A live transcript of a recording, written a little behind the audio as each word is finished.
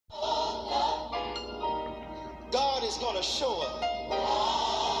is going to show up.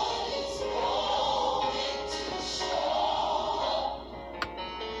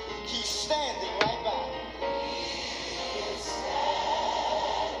 He's standing right by.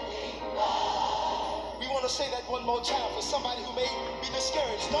 We want to say that one more time for somebody who may be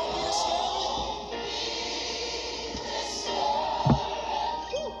discouraged. Don't be discouraged.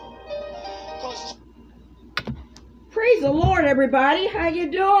 Praise the Lord, everybody. How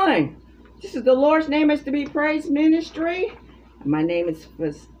you doing? This is the Lord's Name is to be Praised Ministry. My name is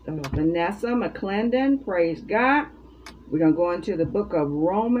Vanessa McCIendon. Praise God. We're going to go into the book of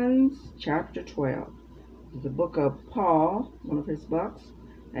Romans, chapter 12. It's the book of Paul, one of his books.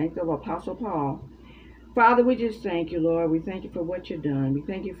 Thanks of Apostle Paul. Father, we just thank you, Lord. We thank you for what you've done. We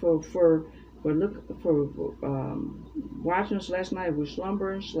thank you for watching us last night. We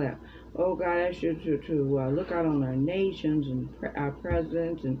slumber and slept. Oh God, I ask you to look out on our nations and our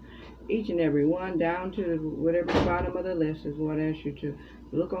presidents and each and every one down to whatever the bottom of the list is. Lord, I ask you to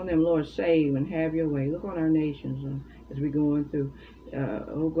look on them, Lord, save and have your way. Look on our nations as we're going through.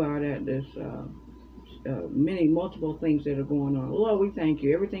 Oh God, at this multiple things that are going on. Lord, we thank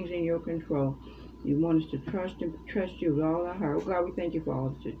you. Everything's in your control. You want us to trust you with all our heart. Oh God, we thank you for all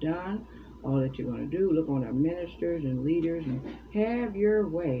that you've done, all that you're going to do. Look on our ministers and leaders and have your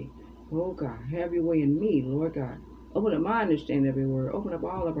way. Oh God, have your way in me, Lord God. Open up my understanding of your word. Open up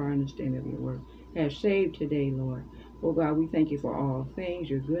all of our understanding of your word. Have saved today, Lord. Oh God, we thank you for all things,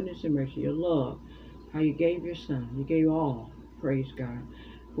 your goodness and mercy, your love, how you gave your son. You gave all, praise God,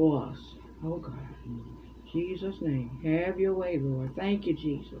 for us. Oh God, in Jesus' name, have your way, Lord. Thank you,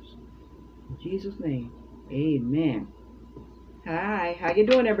 Jesus. In Jesus' name, amen. Hi, how you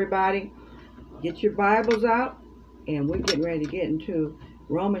doing, everybody? Get your Bibles out, and we're getting ready to get into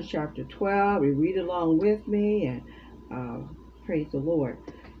Romans chapter 12. You read along with me, and praise the Lord.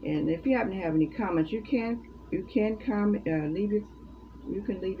 And if you happen to have any comments, you can comment. Leave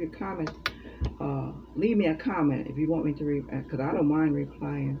your comments. Leave me a comment if you want me to read, because I don't mind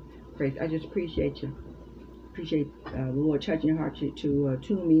replying. Praise. I just appreciate you. Appreciate the Lord touching your heart to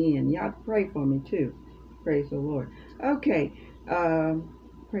tune me in. Y'all pray for me too. Praise the Lord. Okay.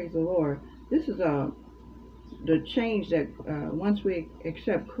 Praise the Lord. This is the change that once we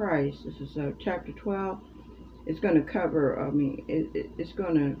accept Christ. This is chapter 12. It's going to cover. It's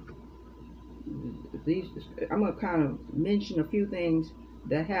going to. I'm going to kind of mention a few things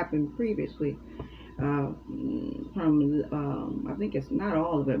that happened previously. From I think it's not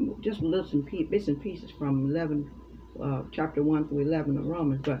all of it, just bits and pieces from chapter 1 through 11 of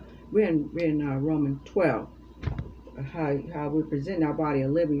Romans. But we're in Romans 12. How we present our body a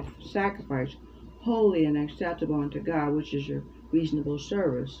living sacrifice, holy and acceptable unto God, which is your reasonable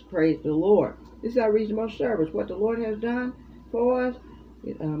service. Praise the Lord. This is our reasonable service. What the Lord has done for us.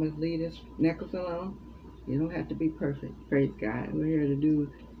 Let's leave this necklace alone. You don't have to be perfect. Praise God. We're here to do.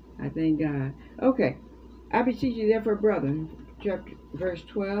 I thank God. Okay. I beseech you therefore, brethren, chapter verse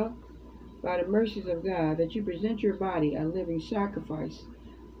 12, by the mercies of God, that you present your body a living sacrifice.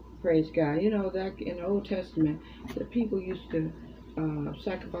 Praise God. You know that in the Old Testament, the people used to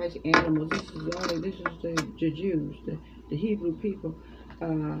sacrifice animals. This is the Jews, the Hebrew people.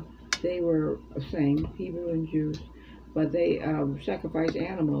 They were the same, Hebrew and Jews, but they sacrificed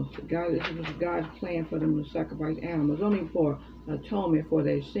animals. This was God's plan for them to sacrifice animals, only for atonement for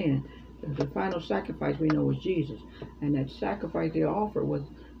their sin. The final sacrifice we know was Jesus, and that sacrifice they offered was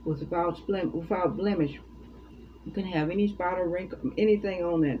without blemish. You couldn't have any spot or wrinkle, anything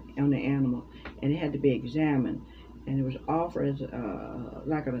on the animal, and it had to be examined, and it was offered as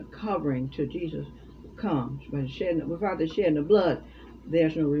like a covering till Jesus comes. But without the shedding of blood,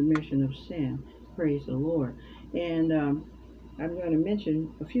 there's no remission of sin. Praise the Lord. And I'm going to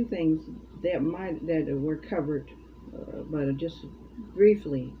mention a few things that were covered, but just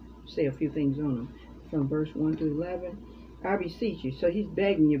briefly say a few things on them. From verse 1 to 11, I beseech you. So he's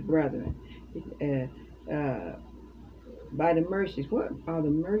begging you, brethren, by the mercies. What are the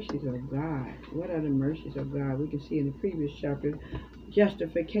mercies of God? What are the mercies of God? We can see in the previous chapter,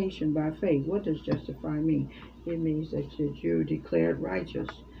 justification by faith. What does justify mean? It means that you're declared righteous.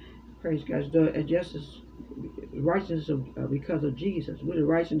 Praise God. Righteousness because of Jesus. We're the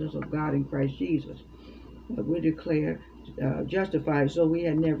righteousness of God in Christ Jesus. We're declared justified, so we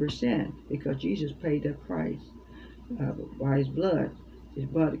had never sinned, because Jesus paid that price by his blood. His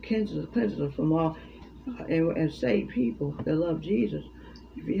blood cleanses us from all and save people that love Jesus.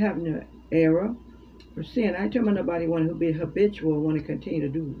 If you have no error or sin, I ain't telling nobody want to be habitual, want to continue to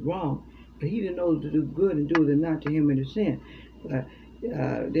do wrong, but he that knows to do good and do it not, to him it is sin. But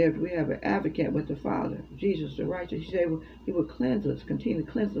we have an advocate with the Father, Jesus the righteous. He said he would cleanse us, continue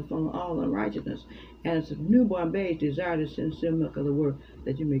to cleanse us from all unrighteousness. And as a newborn babe, desire the sincere milk of the word,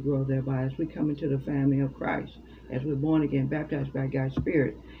 that you may grow thereby. As we come into the family of Christ, as we're born again, baptized by God's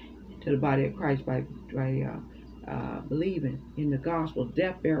Spirit, to the body of Christ by believing in the gospel,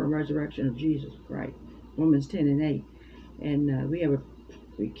 death, burial, and resurrection of Jesus Christ. Romans 10:8. And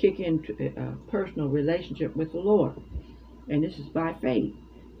we kick into a personal relationship with the Lord. And this is by faith.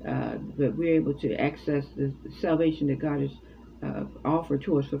 But we're able to access the salvation that God has offered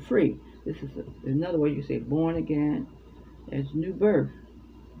to us for free. This is another way you say born again. It's new birth.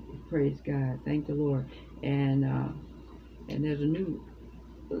 Praise God. Thank the Lord. And there's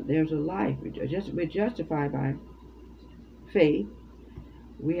a life. We're justified by faith.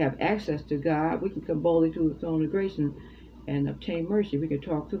 We have access to God. We can come boldly to the throne of grace and obtain mercy. We can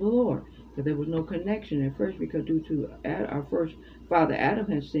talk to the Lord. Because there was no connection at first, because due to our first father Adam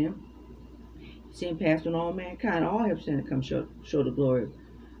had sinned. Sin passed on all mankind. All have sinned and come short of glory.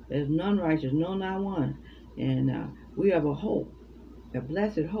 There's none righteous, no, not one. And we have a hope, a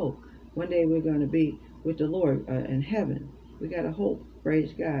blessed hope. One day we're going to be with the Lord in heaven. We got a hope.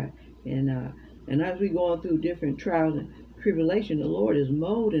 Praise God. And as we go through different trials and tribulation, the Lord is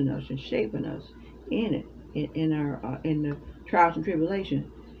molding us and shaping us in it, in the trials and tribulation.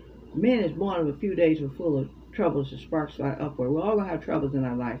 Man is born of a few days were full of troubles to sparks fly upward. We're all going to have troubles in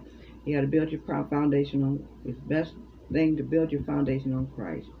our life. You got to build your foundation on, it's the best thing to build your foundation on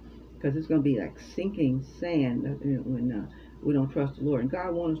Christ. Because it's going to be like sinking sand when we don't trust the Lord. And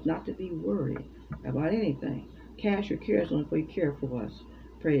God wants us not to be worried about anything. Cast your cares on Him, for He cares for us.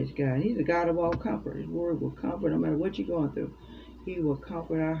 Praise God. And He's the God of all comfort. His word will comfort no matter what you're going through. He will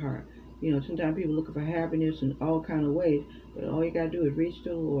comfort our heart. You know, sometimes people looking for happiness in all kind of ways, but all you got to do is reach to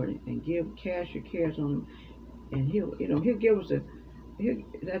the Lord and cast your cares on Him, and He'll give us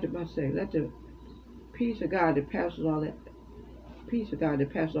let the peace of God that passes all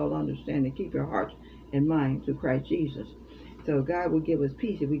understanding, keep your hearts and mind through Christ Jesus. So God will give us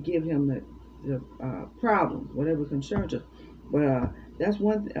peace if we give Him the problem, whatever concerns us. But that's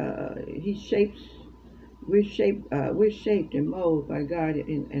one. We're shaped and molded by God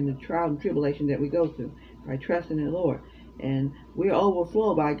in the trial and tribulation that we go through by trusting in the Lord. And we're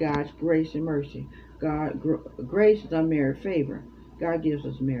overflowed by God's grace and mercy. Grace is unmerited favor. God gives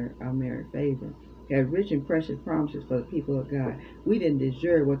us unmerited favor. He has rich and precious promises for the people of God. We didn't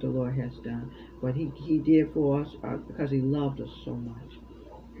deserve what the Lord has done, but He did for us because He loved us so much.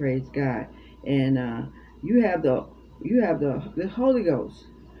 Praise God. And you have the Holy Ghost.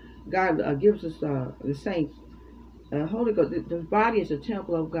 God gives us the saints. The Holy Ghost, the body is a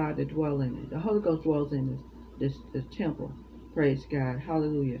temple of God that dwells in it. The Holy Ghost dwells in this temple. Praise God.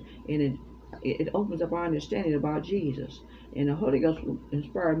 Hallelujah. And it opens up our understanding about Jesus. And the Holy Ghost will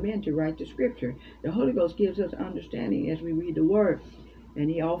inspire men to write the scripture. The Holy Ghost gives us understanding as we read the Word. And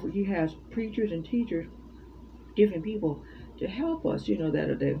He has preachers and teachers, different people, to help us,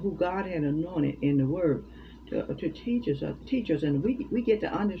 that who God had anointed in the Word to teach us, and we get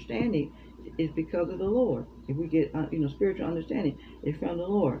the understanding is because of the Lord. If we get spiritual understanding, it's from the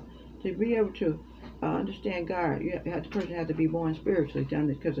Lord. To be able to understand God, the person has to be born spiritually,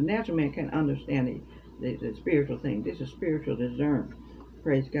 because the natural man can't understand the spiritual thing. This is spiritual discernment.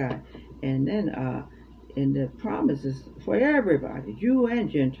 Praise God. And then and the promise is for everybody, Jew and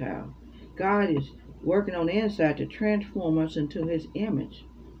Gentile. God is working on the inside to transform us into His image.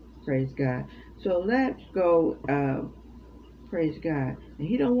 Praise God. So let's go, praise God. And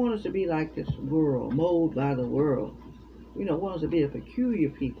He don't want us to be like this world, molded by the world. We don't want us to be a peculiar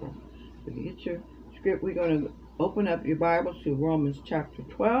people. So you get your script. We're going to open up your Bibles to Romans chapter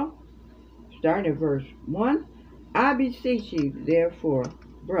 12, starting at verse 1. I beseech you, therefore,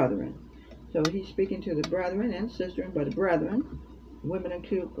 brethren. So He's speaking to the brethren and sisters, but the brethren, women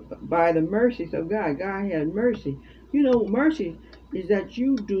included, by the mercies of God. God had mercy. Mercy is that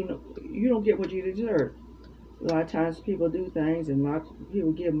you don't get what you deserve. A lot of times people do things, and a lot of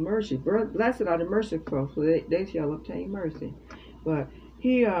people give mercy. Blessed are the merciful, for they shall obtain mercy. But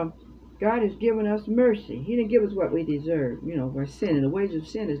God has given us mercy. He didn't give us what we deserve, by sin. And the wages of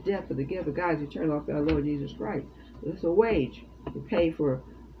sin is death, but the gift of God is eternal life of our Lord Jesus Christ. It's a wage to pay for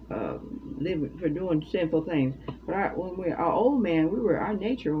living, for doing sinful things. But our old man, our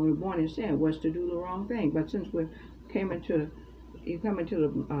nature when we were born in sin was to do the wrong thing. But since we come into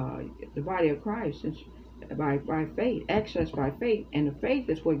the body of Christ, since by faith, access by faith, and the faith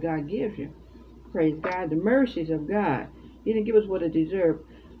is what God gives you. Praise God. The mercies of God. He didn't give us what it deserved.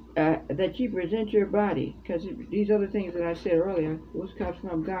 That you present your body, because these other things that I said earlier, was comes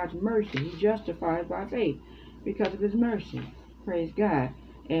from God's mercy. He justifies by faith because of His mercy. Praise God.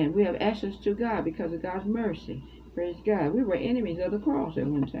 And we have access to God because of God's mercy. Praise God. We were enemies of the cross at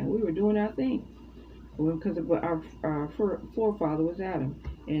one time. We were doing our thing. Because of our forefather was Adam,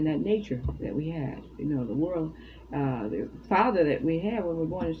 and that nature that we had. You know, the world, the father that we had when we were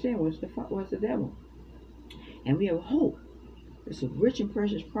born in sin was the devil. And we have hope. It's a rich and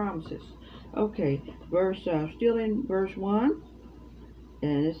precious promises. Okay, still in verse 1.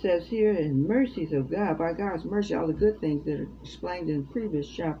 And it says here, in mercies of God, by God's mercy, all the good things that are explained in previous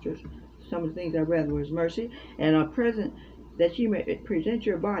chapters, some of the things I read was mercy, and are present that you may present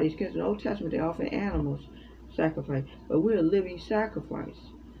your bodies, because in the Old Testament they offer animals sacrifice, but we're a living sacrifice.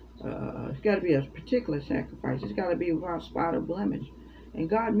 It's got to be a particular sacrifice. It's got to be without spot or blemish. And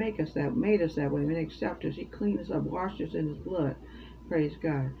God made us that way. When He accepts us, He cleaned us up, washed us in His blood. Praise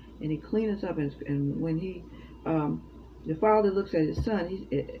God. And He cleaned us up, and when the Father looks at His Son,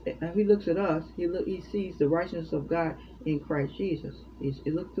 He looks at us. He sees the righteousness of God in Christ Jesus. He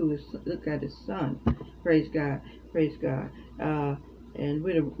look at His Son. Praise God. Praise God. And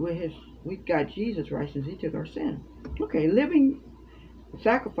we got Jesus' righteousness. He took our sin. Okay, living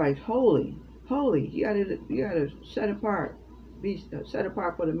sacrifice, holy. You gotta set apart, be set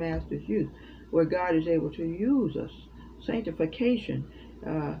apart for the Master's use, where God is able to use us. Sanctification.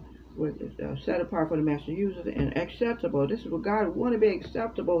 Set apart for the Master uses, and acceptable. This is what God want to be,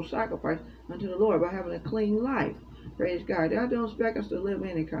 acceptable sacrifice unto the Lord, by having a clean life. Praise God. God don't expect us to live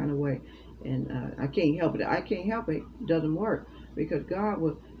any kind of way, and I can't help it. It doesn't work, because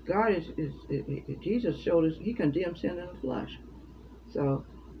Jesus showed us He condemned sin in the flesh. So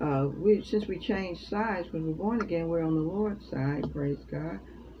since we changed sides when we're born again, we're on the Lord's side. Praise God.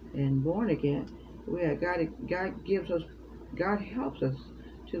 And born again, God helps us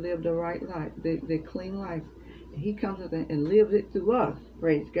to live the right life, the clean life. He comes up and lives it through us.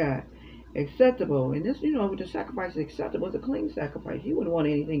 Praise God. Acceptable. And this, with the sacrifice is acceptable. It's a clean sacrifice. He wouldn't want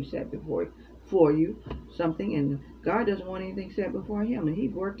anything set for you, something, and God doesn't want anything set before Him, and He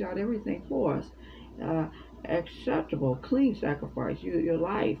worked out everything for us. Acceptable, clean sacrifice. Your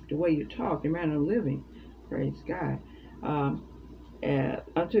life, the way you talk, your manner of living. Praise God.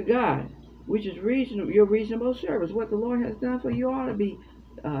 Unto God, which is your reasonable service. What the Lord has done for you, ought to be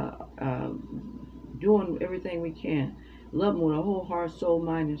doing everything we can. Love Him with a whole heart, soul,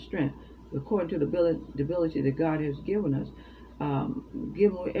 mind, and strength, according to the ability that God has given us.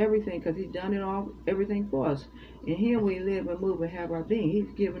 Give Him everything, because He's done it all, everything for us. In Him we live and move and have our being.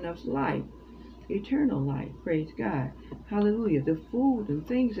 He's given us life, eternal life. Praise God. Hallelujah. The food and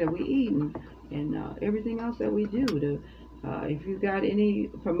things that we eat, and everything else that we do. If you got any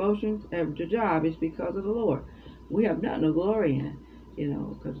promotion at the job, it's because of the Lord. We have nothing to glory in,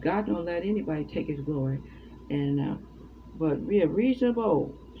 because God don't let anybody take His glory. And but be a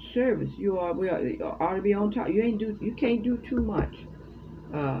reasonable service. We ought to be on top. You can't do too much.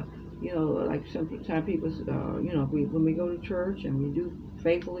 Like sometimes people, when we go to church and we do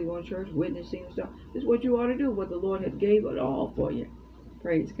faithfully go to church, witnessing and stuff, this is what you ought to do. What the Lord has gave it all for you.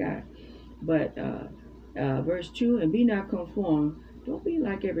 Praise God. But verse 2, and be not conformed. Don't be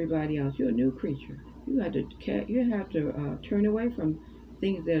like everybody else. You're a new creature. You have to turn away from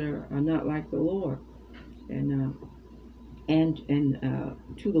things that are not like the Lord, and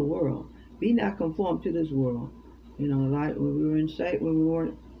to the world. Be not conformed to this world. Like when we weren't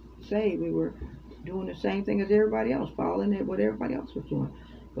saved, we were doing the same thing as everybody else, following what everybody else was doing.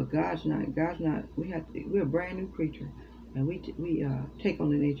 But God's not. We're a brand new creature, and we take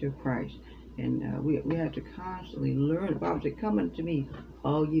on the nature of Christ. And we have to constantly learn. The Bible says, "Come unto me,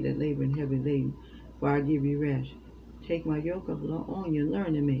 all ye that labor and heavy laden, for I give you rest. Take my yoke on you, and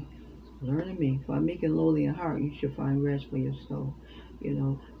learn of me. Learn of me, for I'm meek and lowly in heart. You shall find rest for your soul."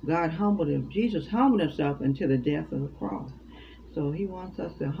 God humbled Him. Jesus humbled Himself until the death of the cross. So He wants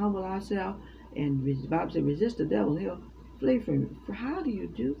us to humble ourselves, and the Bible says, resist the devil, and he'll flee from you. For how do you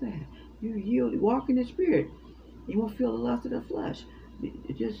do that? You yield, walk in the Spirit. You won't feel the lust of the flesh.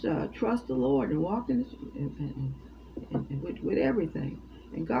 Just trust the Lord and walk in with everything,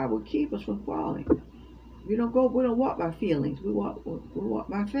 and God will keep us from falling. We don't walk by feelings. We walk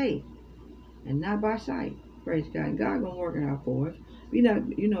by faith, and not by sight. Praise God. And God gonna work it out for us. We not,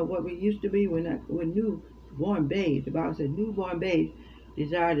 what we used to be. We're newborn babes. The Bible says, newborn babes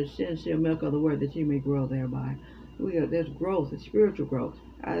desire the sincere milk of the word, that you may grow thereby. There's growth, it's spiritual growth.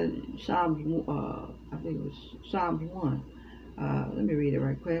 Psalms 1. Let me read it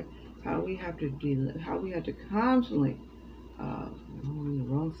right quick. How we have to constantly. I'm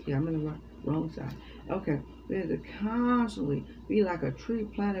in the wrong side. Okay, we have to constantly be like a tree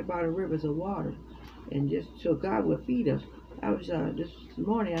planted by the rivers of water, and just so God will feed us. I was this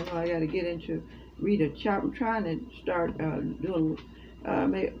morning. I know I got to get into read a chapter. I'm trying to start trying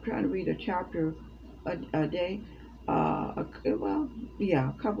to read a chapter a day. Well, yeah,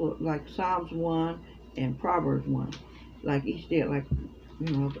 a couple of like Psalms 1 and Proverbs 1. Like each day, like,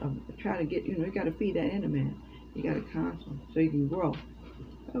 I'm trying to get, you got to feed that inner man. You got to counsel so you can grow.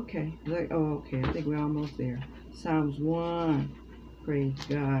 Okay, okay, I think we're almost there. Psalms 1, praise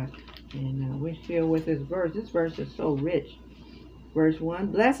God. And we're still with this verse. This verse is so rich. Verse 1,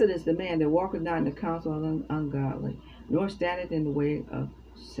 blessed is the man that walketh not in the counsel of the ungodly, nor standeth in the way of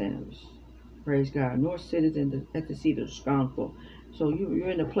sinners. Praise God. Nor sitteth at the seat of the scornful. So you're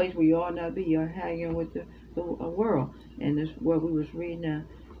in a place where you ought not be. You're hanging with the world. And this what we was reading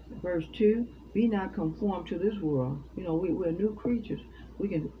verse 2, be not conformed to this world. We're new creatures.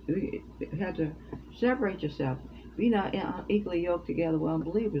 We have to separate yourself. Be not equally yoked together with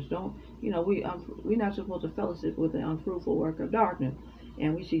unbelievers. We're not supposed to fellowship with the unfruitful work of darkness.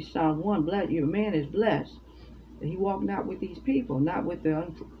 And we see Psalm 1, your man is blessed. And he walked not with these people, not with the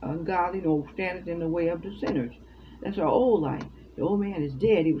ungodly, nor standeth in the way of the sinners. That's our old life. The old man is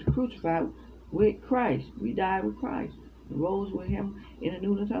dead. He was crucified with Christ. We died with Christ. We rose with him in the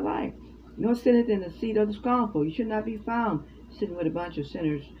newness of life. Nor sitteth in the seat of the scornful. You should not be found sitting with a bunch of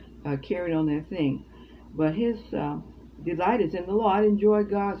sinners carrying on their thing. But his delight is in the Lord. I enjoy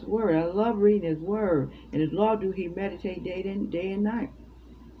God's word. I love reading his word. And his law do he meditate day and night.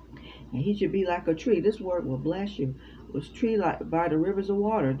 And he should be like a tree. This word will bless you. It was tree like by the rivers of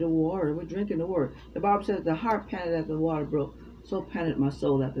water. The water. We're drinking the word. The Bible says the heart panted after the water brook. So panted my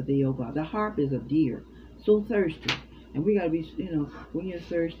soul after thee, O God. The heart is a deer. So thirsty. And we got to be, when you're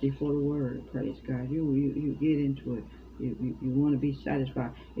thirsty for the word, praise God, you get into it. You want to be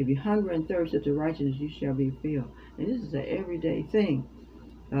satisfied. If you hunger and thirst after righteousness, you shall be filled. And this is an everyday thing.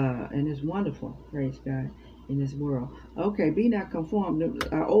 And it's wonderful, praise God, in this world. Okay, be not conformed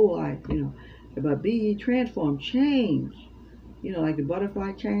to our old life, but be ye transformed, change. Like the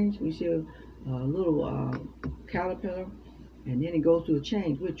butterfly change. We see a little caterpillar, and then it goes through a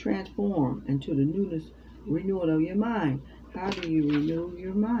change. We're transformed into the newness, renewal of your mind. How do you renew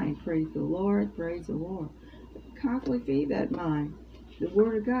your mind? Praise the Lord, praise the Lord. Constantly feed that mind, the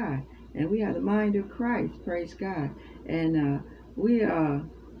Word of God. And we have the mind of Christ, praise God. And we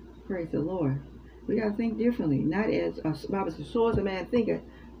praise the Lord. We got to think differently, not as the Bible says, so as a man thinketh,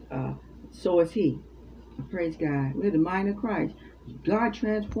 so is he. Praise God. We have the mind of Christ. God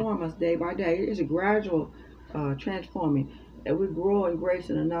transforms us day by day. It's a gradual transforming. And we grow in grace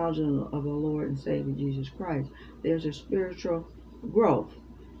and the knowledge of our Lord and Savior Jesus Christ. There's a spiritual growth.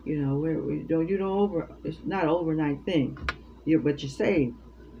 It's not an overnight thing. But you're saved.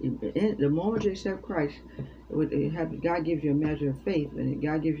 The moment you accept Christ, God gives you a measure of faith, and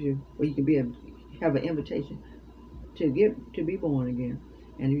God gives you, or you can have an invitation to be born again,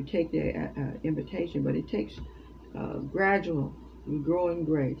 and you take the invitation. But it takes gradual. You grow in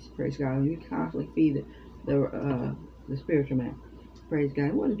grace, praise God, and you constantly feed the spiritual man, praise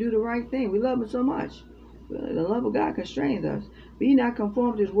God. We want to do the right thing. We love him so much. The love of God constrains us. Be not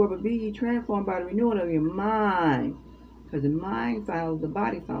conformed to this world, but be ye transformed by the renewing of your mind. Because the mind follows, the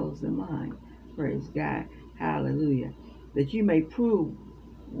body follows the mind. Praise God. Hallelujah. That you may prove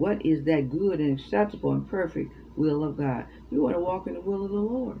what is that good and acceptable and perfect will of God. We want to walk in the will of the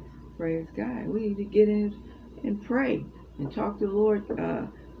Lord. Praise God. We need to get in and pray and talk to the Lord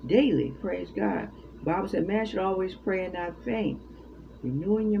daily. Praise God. The Bible said man should always pray and not faint.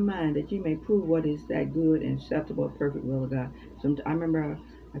 Renewing your mind that you may prove what is that good and acceptable and perfect will of God. I remember,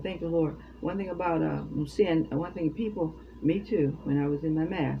 I thank the Lord. One thing about sin, one thing people, me too, when I was in my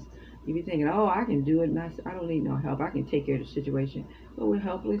mass, you be thinking, oh, I can do it, and I don't need no help. I can take care of the situation. But we're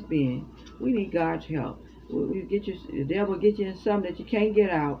helpless beings. We need God's help. The devil get you in something that you can't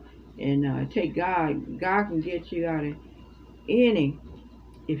get out, and take God. God can get you out of any.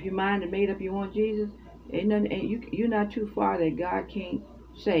 If your mind is made up, you want Jesus. You're not too far that God can't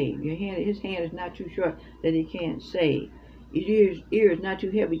save. His hand is not too short that he can't save. His ear is not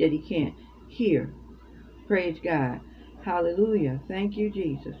too heavy that he can't hear. Praise God. Hallelujah. Thank you,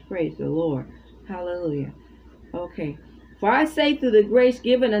 Jesus. Praise the Lord. Hallelujah. Okay. For I say through the grace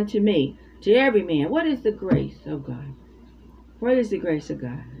given unto me, to every man. What is the grace of God? What is the grace of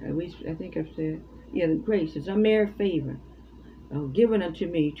God? I think I've said, the grace is unmerited favor given unto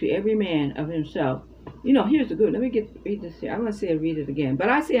me, to every man of himself. Here's the good. Let me read this here. I'm going to read it again. But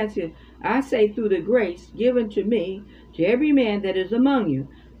I say through the grace given to me, to every man that is among you,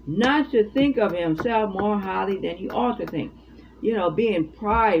 not to think of himself more highly than he ought to think. Being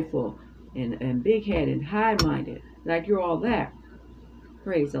prideful and big-headed and high-minded, like you're all that.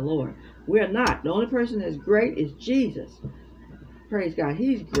 Praise the Lord. We're not. The only person that's great is Jesus. Praise God.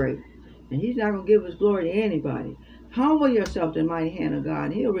 He's great. And he's not going to give his glory to anybody. Humble yourself to the mighty hand of God,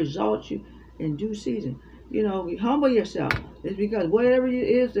 and he'll exalt you in due season. Humble yourself. It's because whatever it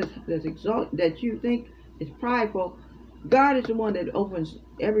is that you think is prideful, God is the one that opens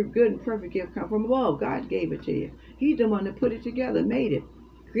every good and perfect gift come from above. God gave it to you. He's the one that put it together, made it,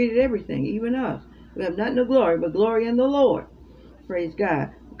 created everything, even us. We have nothing of glory, but glory in the Lord. Praise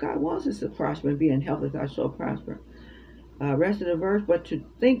God. God wants us to prosper and be in health as our soul prosper. Rest of the verse, but to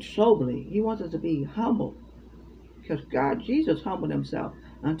think soberly. He wants us to be humble. Because Jesus humbled himself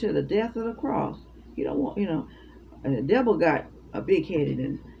until the death of the cross. He don't want, and the devil got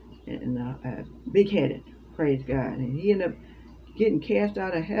big-headed and big-headed. Praise God. And he ended up getting cast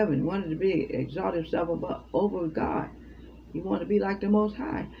out of heaven, wanted to exalt himself over God. He wanted to be like the Most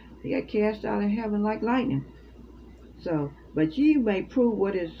High. He got cast out of heaven like lightning. So, but ye may prove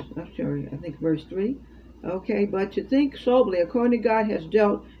what is, I think verse 3. Okay, but to think soberly, according to God has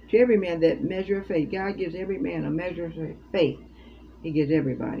dealt to every man that measure of faith. God gives every man a measure of faith. He gives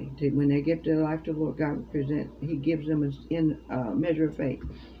everybody. When they give their life to the Lord, He gives them a measure of faith.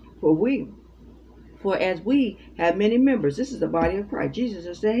 For as we have many members, this is the body of Christ. Jesus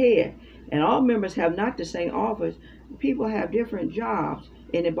is the head. And all members have not the same office. People have different jobs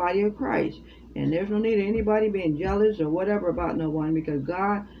in the body of Christ. And there's no need of anybody being jealous or whatever about no one, because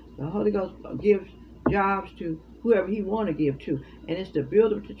God, the Holy Ghost, gives jobs to whoever he want to give to. And it's to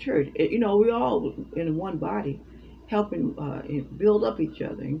build up the church. We all in one body, helping build up each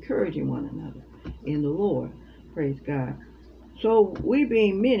other, encouraging one another in the Lord. Praise God. So we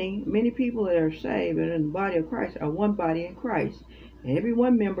being many people that are saved and in the body of Christ are one body in Christ. And every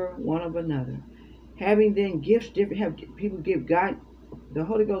one member, one of another. Having then gifts different, people give God, the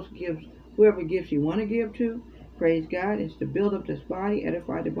Holy Ghost gives whoever gifts you want to give to. Praise God. It's to build up this body,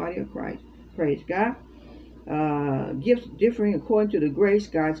 edify the body of Christ. Praise God. Gifts differing according to the grace,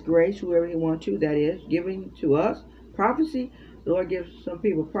 God's grace, whoever he wants to, that is, giving to us. Prophecy, the Lord gives some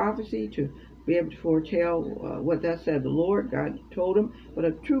people prophecy to be able to foretell what that said the Lord. God told him. But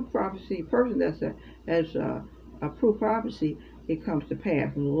a true prophecy, person that has a true prophecy, it comes to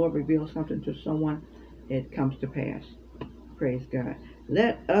pass. When the Lord reveals something to someone, it comes to pass. Praise God.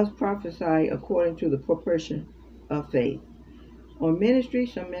 Let us prophesy according to the proportion of faith. On ministry,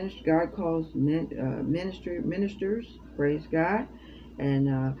 some ministry, God calls ministers. Praise God. And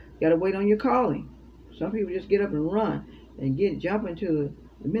you got to wait on your calling. Some people just get up and run and jump into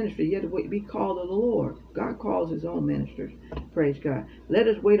the ministry. You have to be called of the Lord. God calls his own ministers. Praise God. Let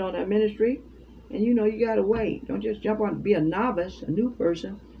us wait on that ministry. And you got to wait. Don't just jump on, be a novice, a new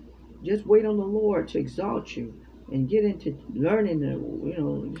person. Just wait on the Lord to exalt you and get into learning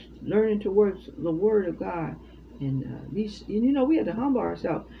learning towards the Word of God. And we have to humble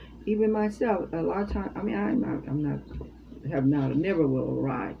ourselves. Even myself, a lot of times. I mean, I never will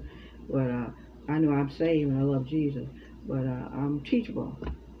arrive, but I know I'm saved and I love Jesus. But I'm teachable.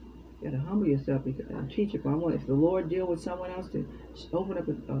 You got to humble yourself because I'm teachable. If the Lord deal with someone else to open up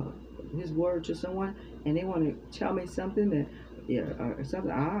His Word to someone, and they want to tell me something or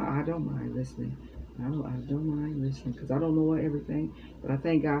something, I don't mind listening. I don't mind listening because I don't know everything, but I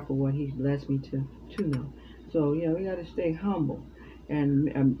thank God for what He's blessed me to know. So we got to stay humble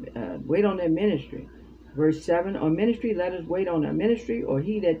and wait on that ministry. Verse 7: on ministry, let us wait on our ministry, or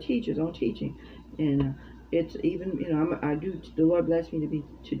he that teaches on teaching. And it's even the Lord bless me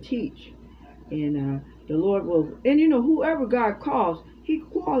to teach, and the Lord will. And whoever God calls, He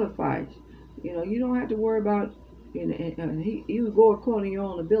qualifies. You don't have to worry about. You go according to your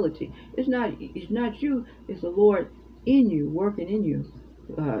own ability. It's not you. It's the Lord in you, working in you,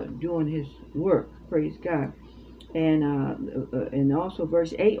 doing His work. Praise God. And also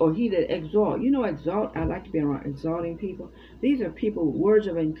verse 8, or he that exalt. Exalt. I like to be around exalting people. These are people with words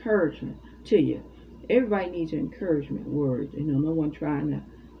of encouragement to you. Everybody needs encouragement words. No one trying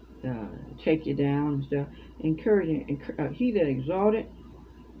to take you down and stuff. Encouraging. He that exalted.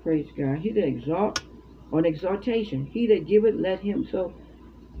 Praise God. He that exalt. On exhortation, he that giveth, let him. So,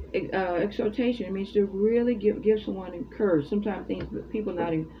 exhortation means to really give someone encouragement. Sometimes things people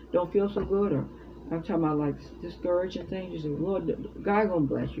don't feel so good, or I'm talking about like discouraging things. You say, Lord, God gonna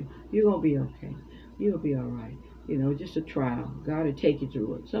bless you. You're gonna be okay. You'll be all right. Just a trial. God will take you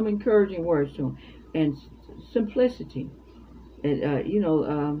through it. Some encouraging words to him, and simplicity.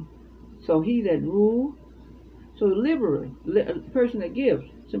 And so he that rule, so liberally, a person that gives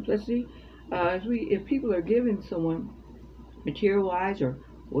simplicity. If people are giving someone material-wise or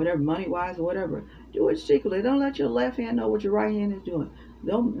whatever, money-wise or whatever, do it secretly. Don't let your left hand know what your right hand is doing.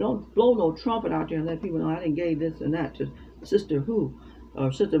 Don't blow no trumpet out there and let people know I didn't give this and that to Sister who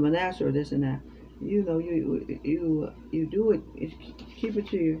or Sister Vanessa or this and that. you do it. Keep it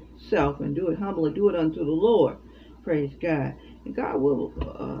to yourself and do it humbly. Do it unto the Lord. Praise God. And God wants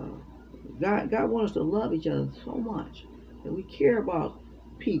us to love each other so much that we care about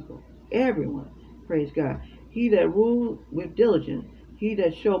people, everyone. Praise God. He that rule with diligence, he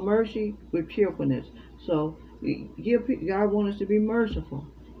that show mercy with cheerfulness. So God wants us to be merciful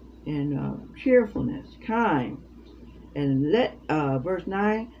and cheerfulness, kind, and let verse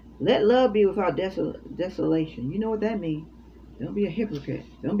 9, let love be without desolation. You know what that means? Don't be a hypocrite.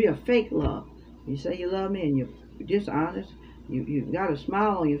 Don't be a fake love. You say you love me and you're dishonest. You got a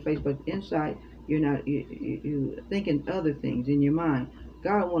smile on your face, but inside you're not. You thinking other things in your mind.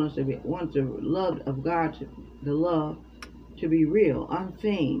 God wants the love of God, the love to be real,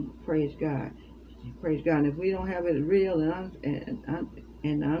 unfeigned. Praise God. Praise God. And if we don't have it real and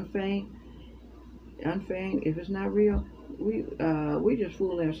unfeigned, if it's not real, we just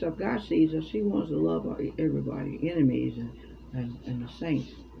fooling ourselves. God sees us. He wants to love everybody, enemies and the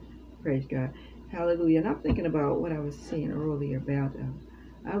saints. Praise God. Hallelujah. And I'm thinking about what I was saying earlier about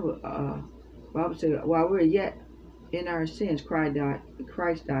Bible said, while we're yet in our sins, Christ died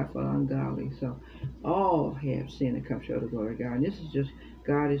for the ungodly. So all have sinned and come short of the glory of God. And this is just,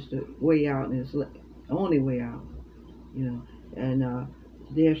 God is the way out, and it's the only way out. And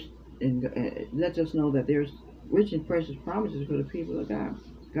there's, and lets us know that there's rich and precious promises for the people of God.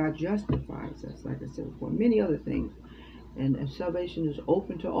 God justifies us, like I said before, many other things. And salvation is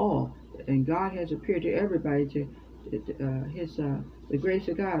open to all. And God has appeared to everybody to the grace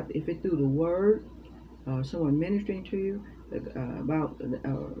of God. If it's through the Word, someone ministering to you about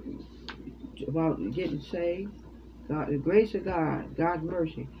getting saved, God, the grace of God, God's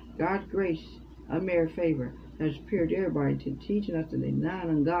mercy, God's grace, unmerited favor has appeared to everybody to teaching us to deny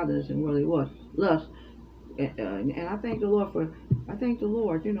ungodliness and worldly lust. And I thank the Lord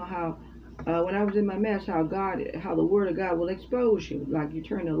how when I was in my mess, how the Word of God will expose you. Like you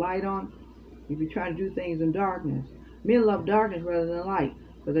turn the light on, you be trying to do things in darkness. Men love darkness rather than light,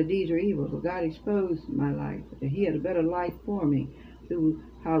 for their deeds are evil. But God exposed my life, and He had a better life for me through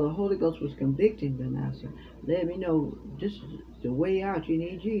how the Holy Ghost was convicting Vanessa. Let me know this is the way out. You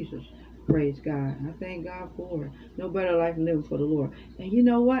need Jesus. Praise God. I thank God for it. No better life than living for the Lord. And you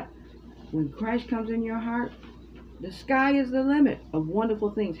know what? When Christ comes in your heart, the sky is the limit of wonderful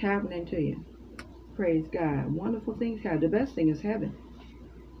things happening to you. Praise God. Wonderful things happen. The best thing is heaven.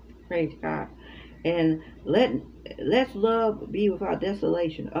 Praise God. And let's love be without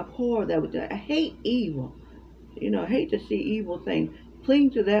desolation. Abhor that which I hate evil. Hate to see evil things.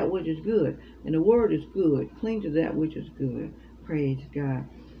 Cling to that which is good. And the word is good. Cling to that which is good. Praise God.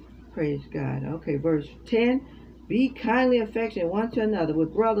 Praise God. Okay, verse 10. Be kindly affectionate one to another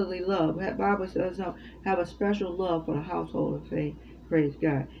with brotherly love. That Bible says have a special love for the household of faith. Praise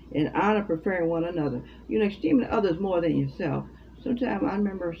God. And honor preferring one another. Esteeming others more than yourself. Sometimes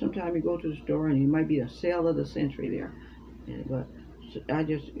you go to the store and it might be a sale of the century there. But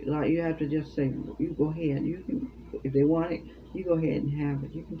you have to just say, you go ahead. You can, if they want it, you go ahead and have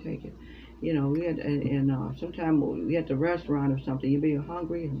it. You can take it. Sometimes we at the restaurant or something, you be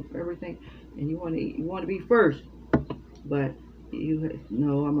hungry and everything, and you want to eat, you want to be first. But I'm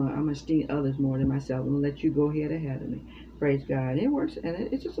gonna esteem others more than myself. I'm gonna let you go ahead of me. Praise God. And it works, and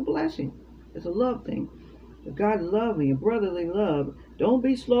it's just a blessing. It's a love thing. God loving and brotherly love. Don't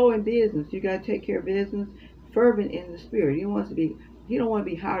be slow in business. You gotta take care of business. Fervent in the spirit. He don't want to be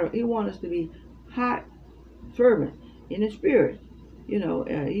hot. He wants us to be hot, fervent in the spirit.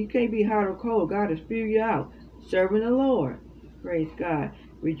 You can't be hot or cold. God will spew you out. Serving the Lord. Praise God.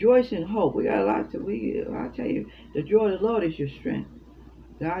 Rejoice in hope. We got a lot I'll tell you, the joy of the Lord is your strength.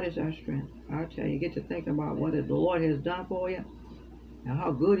 God is our strength. I'll tell you, get to think about what the Lord has done for you and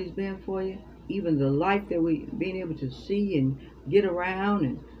how good He's been for you. Even the life that we being able to see and get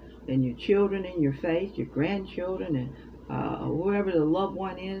around, and your children in your face, your grandchildren, and whoever the loved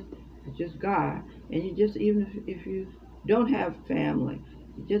one is, it's just God. And you just, even if you don't have family,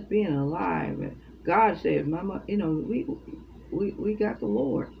 just being alive. God says, Mama, we got the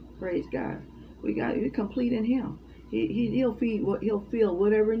Lord. Praise God. We're complete in Him. He'll fill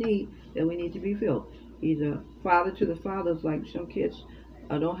whatever need that we need to be filled. He's a father to the fathers, like some kids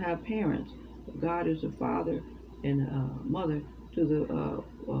don't have parents. God is a father and a mother to the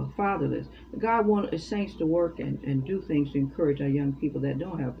fatherless. God wants His saints to work and do things to encourage our young people that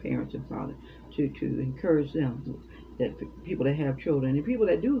don't have parents and fathers, to encourage them, that people that have children and people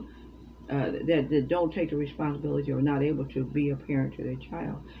that do that don't take the responsibility or not able to be a parent to their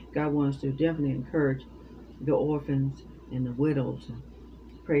child. God wants to definitely encourage the orphans and the widows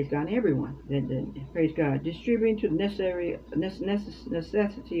Praise God, and everyone. Praise God, distributing to the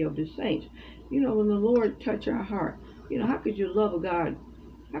necessity of the saints. When the Lord touch our heart, how could you love a God?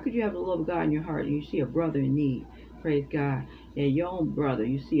 How could you have the love of God in your heart and you see a brother in need? Praise God. And your own brother,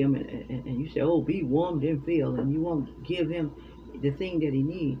 you see him and you say, oh, be warmed and filled, and you won't give him the thing that he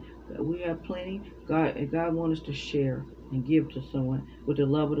needs. We have plenty. God wants us to share and give to someone with the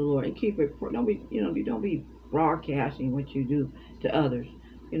love of the Lord, and keep it. Don't be broadcasting what you do to others.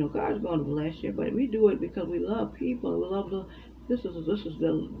 God's going to bless you, but we do it because we love people. We love This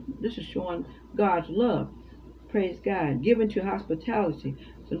is showing God's love. Praise God. Given to hospitality.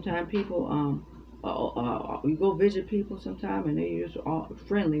 Sometimes people we go visit people sometime and they just all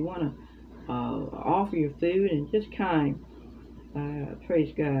friendly, want to offer you food and just kind.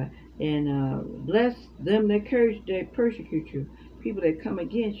 Praise God. And bless them that persecute you. People that come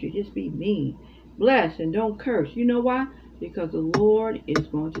against you, just be mean. Bless and don't curse. You know why? Because the Lord is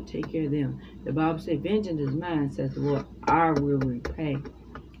going to take care of them. The Bible says, vengeance is mine, says the Lord. I will repay.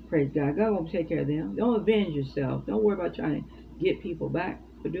 Praise God. God will take care of them. Don't avenge yourself. Don't worry about trying to get people back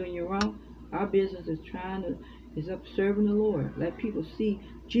for doing you wrong. Our business is up serving the Lord. Let people see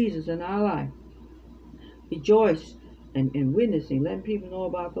Jesus in our life. Rejoice and witnessing, letting people know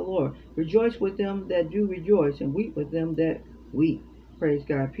about the Lord. Rejoice with them that do rejoice, and weep with them that weep. Praise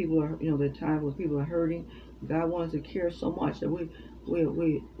God. People are, the time where people are hurting. God wants to care so much that we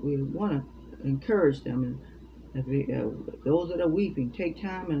want to encourage them, and those that are weeping, take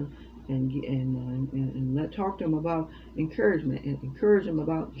time and talk to them about encouragement and encourage them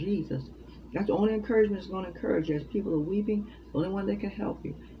about Jesus. That's the only encouragement that's going to encourage you. As people are weeping, the only one that can help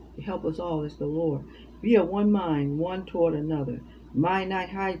you, to help us all, is the Lord. Be of one mind, one toward another. Mind not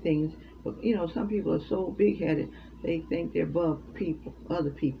high things, but some people are so big-headed, they think they're above people,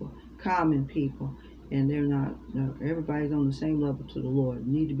 other people, common people, and they're not. No, everybody's on the same level to the Lord.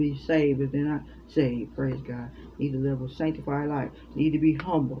 Need to be saved if they're not saved. Praise God. Need to live a sanctified life. Need to be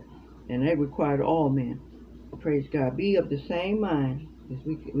humble, and that requires all men. Praise God. Be of the same mind.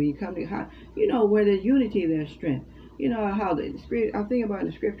 When you come to where there's unity, there's strength. How the Spirit, I'm thinking about in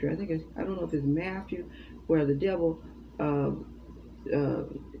the scripture, I don't know if it's Matthew, where the devil, I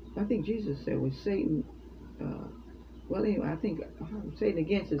think Jesus said with Satan, well anyway, I think Satan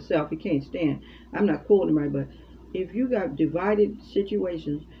against himself, he can't stand. I'm not quoting right, but if you got divided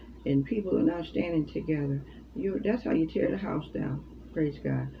situations and people are not standing together, that's how you tear the house down. Praise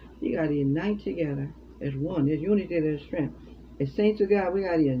God. You got to unite together as one. There's unity, there's strength. As saints of God, we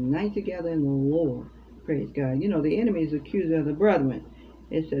got to unite together in the Lord. Praise God. The enemy is accuser of the brethren.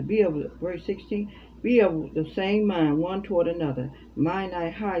 It said, verse 16, be of the same mind, one toward another. Mind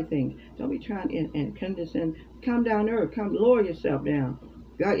not high things. Don't be trying and condescend. Come down to earth. Come lower yourself down.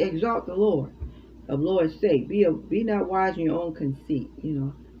 God, exalt the Lord. Of Lord's sake. Be not wise in your own conceit.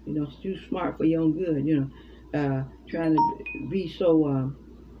 Too smart for your own good. Trying to be so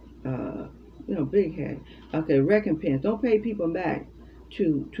big head. Okay, recompense. Don't pay people back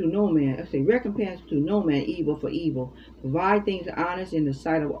to no man. I say recompense to no man evil for evil. Provide things honest in the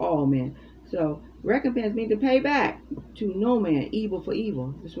sight of all men. So recompense means to pay back to no man evil for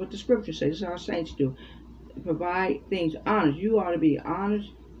evil. This is what the scripture says. This is how saints do. Provide things honest. You ought to be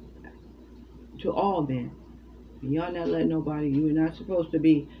honest to all men. You ought not let nobody. You're not supposed to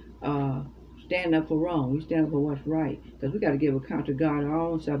be stand up for wrong. We stand up for what's right, because we got to give account to God, our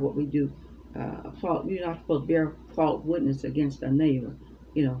own self, what we do. You're not supposed to bear false witness against a neighbor.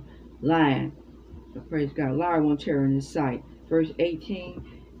 Lying. Praise God. Liar won't terror in his sight. Verse 18.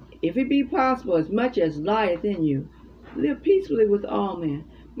 If it be possible, as much as lieth in you, live peacefully with all men.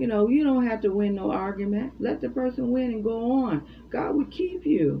 You don't have to win no argument. Let the person win and go on. God would keep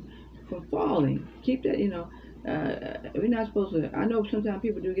you from falling. Keep that. We're not supposed to. I know sometimes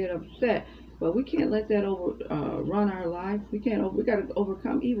people do get upset, but we can't let that run our life. We can't. We got to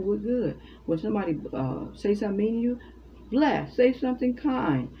overcome evil with good. When somebody say something mean to you, bless. Say something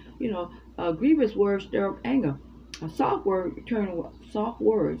kind. Grievous words stir up anger. Soft words, kind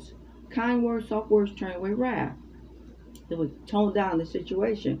words, soft words turn away wrath. It would tone down the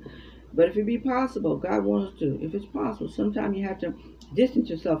situation. But if it be possible, God wants us to. If it's possible, sometimes you have to distance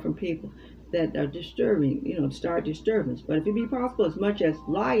yourself from people that are disturbing. Start disturbance. But if it be possible, as much as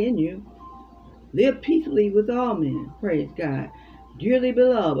lie in you, live peacefully with all men. Praise God. Dearly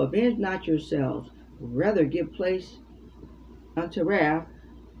beloved, avenge not yourselves, rather give place unto wrath,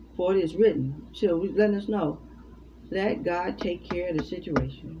 for it is written. So letting us know, let God take care of the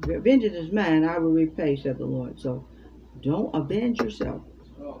situation. Vengeance is mine, I will repay, said the Lord. So don't avenge yourself.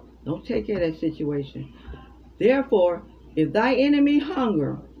 Don't take care of that situation. Therefore, if thy enemy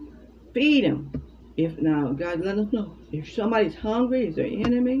hunger, feed him. If now God let us know, if somebody's hungry, is their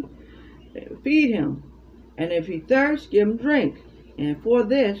enemy, feed him. And if he thirsts, give him drink. And for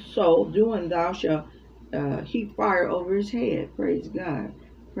this, so doing, thou shalt heap fire over his head. Praise God.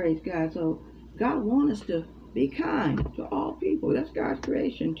 Praise God. So God wants us to be kind to all people. That's God's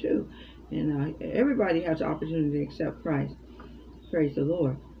creation too. And everybody has the opportunity to accept Christ. Praise the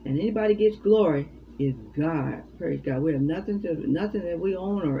Lord. And anybody gets glory is God. Praise God. We have nothing that we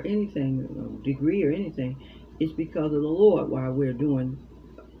own or anything, degree or anything. It's because of the Lord why we're doing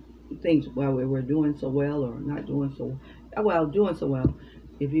things, why we're doing so well or not doing so well, doing so well.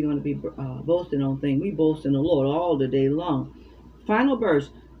 If you're going to be boasting on things, we boast in the Lord all the day long. Final verse: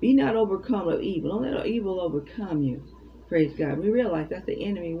 be not overcome of evil. Don't let evil overcome you. Praise God. We realize that's the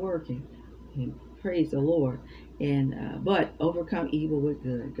enemy working. And praise the Lord. And but overcome evil with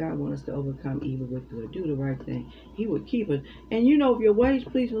good. God wants us to overcome evil with good. Do the right thing. He will keep us. And you know, if your ways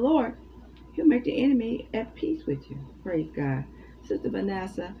please the Lord, He'll make the enemy at peace with you. Praise God. Sister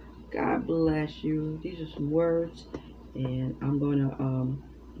Vanessa, God bless you. These are some words, and I'm going to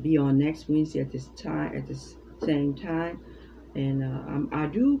be on next Wednesday at this time, at this same time. And I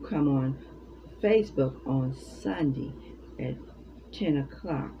do come on Facebook on Sunday at 10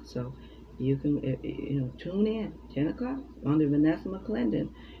 o'clock. So you can tune in 10 o'clock on the Vanessa McCIendon.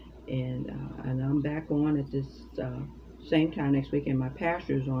 And I'm back on at this same time next week. And my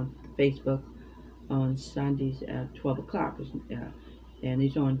pastor's on Facebook on Sundays at 12 o'clock. And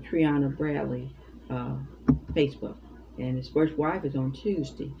he's on Triana Bradley Facebook. And his first wife is on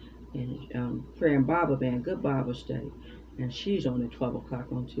Tuesday. And Prayer and Bible Band, good Bible study. And she's on at 12 o'clock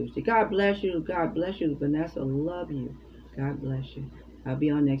on Tuesday. God bless you. God bless you. Vanessa, love you. God bless you. I'll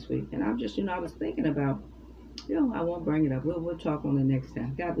be on next week. And I'm just, I was thinking about, I won't bring it up. We'll talk on the next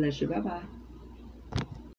time. God bless you. Bye-bye.